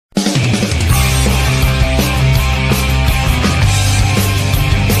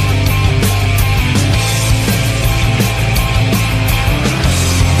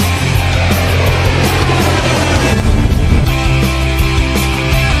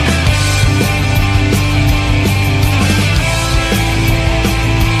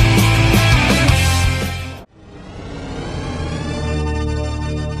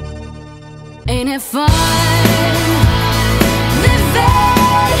fun. Living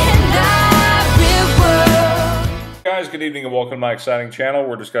in every world. Guys, good evening and welcome to my exciting channel.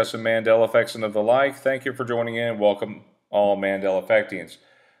 We're discussing Mandela effects and the like. Thank you for joining in. Welcome all Mandela effectians.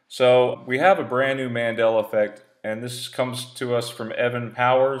 So we have a brand new Mandela effect, and this comes to us from Evin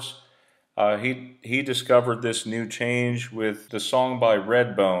Powers. He discovered this new change with the song by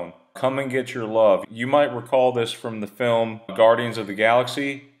Redbone, Come and Get Your Love. You might recall this from the film Guardians of the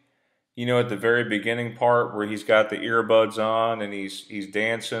Galaxy. You know, at the very beginning part where he's got the earbuds on and he's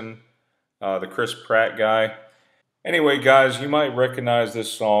dancing, the Chris Pratt guy. Anyway, guys, you might recognize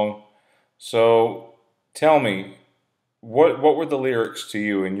this song. So tell me, what were the lyrics to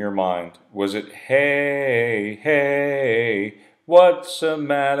you in your mind? Was it, hey, hey, what's the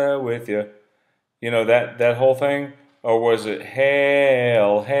matter with you? You know, that whole thing? Or was it,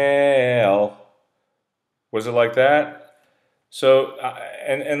 hail, hail? Was it like that? So,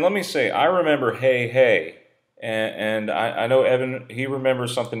 and let me say, I remember hey, hey. And I know Evan, he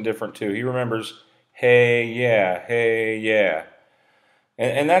remembers something different too. He remembers hey, yeah.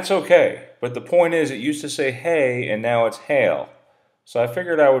 And that's okay. But the point is, it used to say hey, and now it's hail. So I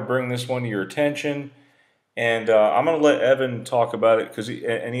figured I would bring this one to your attention. And I'm going to let Evan talk about it, because he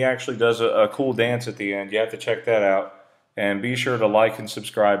actually does a cool dance at the end. You have to check that out. And be sure to like and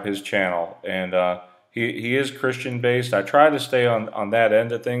subscribe his channel. And he is Christian based. I try to stay on that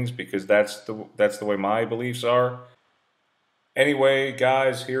end of things, because that's the way my beliefs are. Anyway,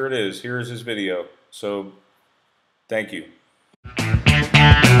 guys, here it is. Here's his video. So, thank you.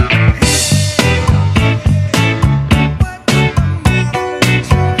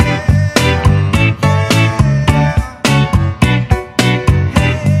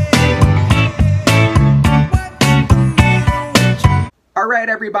 Alright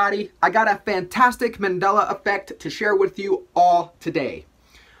everybody, I got a fantastic Mandela effect to share with you all today.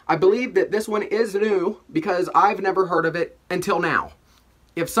 I believe that this one is new because I've never heard of it until now.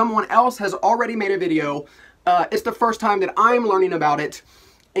 If someone else has already made a video, it's the first time that I'm learning about it,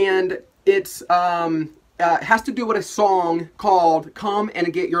 and it's has to do with a song called Come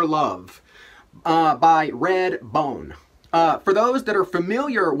and Get Your Love by Redbone. For those that are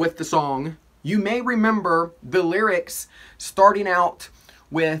familiar with the song, you may remember the lyrics starting out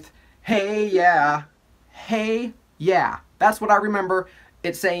with, hey, yeah, hey, yeah. That's what I remember.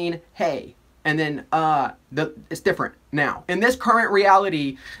 It's saying, hey. And then it's different now. In this current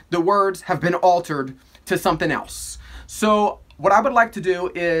reality, the words have been altered to something else. So what I would like to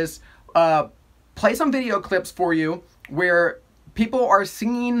do is play some video clips for you where people are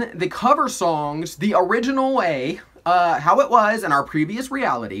singing the cover songs the original way, how it was in our previous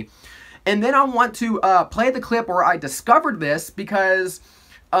reality. And then I want to play the clip where I discovered this, because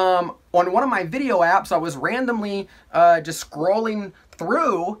on one of my video apps, I was randomly just scrolling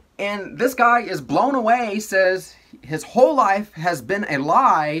through, and this guy is blown away, says his whole life has been a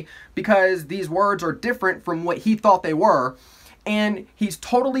lie because these words are different from what he thought they were. And he's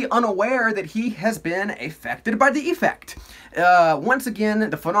totally unaware that he has been affected by the effect. Once again,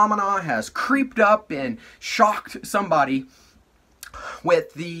 the phenomena has creeped up and shocked somebody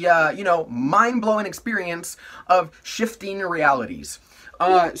with the, mind-blowing experience of shifting realities.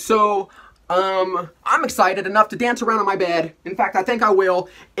 I'm excited enough to dance around on my bed. In fact, I think I will.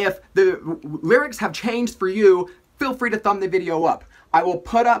 If the lyrics have changed for you, feel free to thumb the video up. I will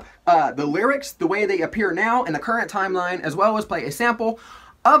put up the lyrics the way they appear now in the current timeline, as well as play a sample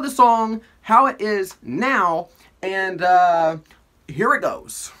of the song, how it is now, and here it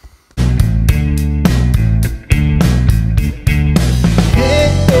goes.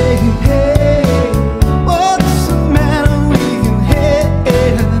 What's the matter with you?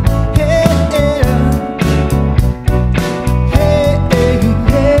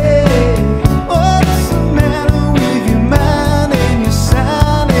 What's the matter with your mind and your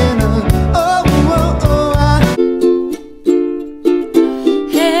silent?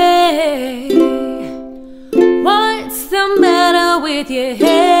 Hey, what's the matter with your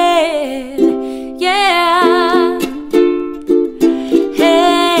head? Yeah.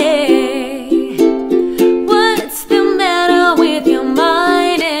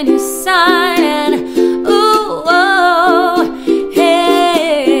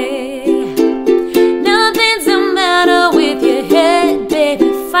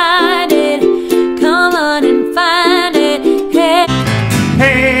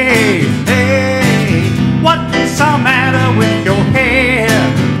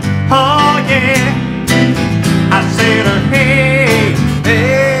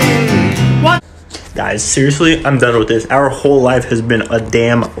 Guys, seriously, I'm done with this. Our whole life has been a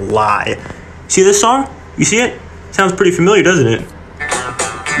damn lie. See this song? You see it? Sounds pretty familiar, doesn't it?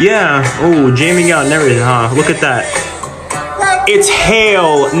 Yeah. Oh, jamming out and everything, huh? Look at that. It's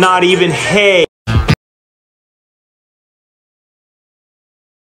hail, not even hay.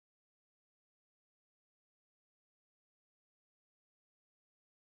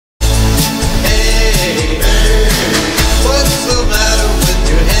 What's the matter with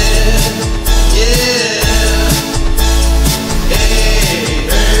your head? Yeah. Hey,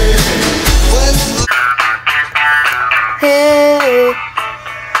 what's the Hey,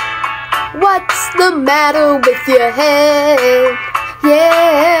 what's the matter with your head?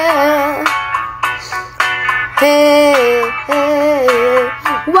 Yeah. Hey,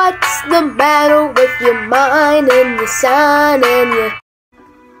 what's the matter with your mind and your sign and your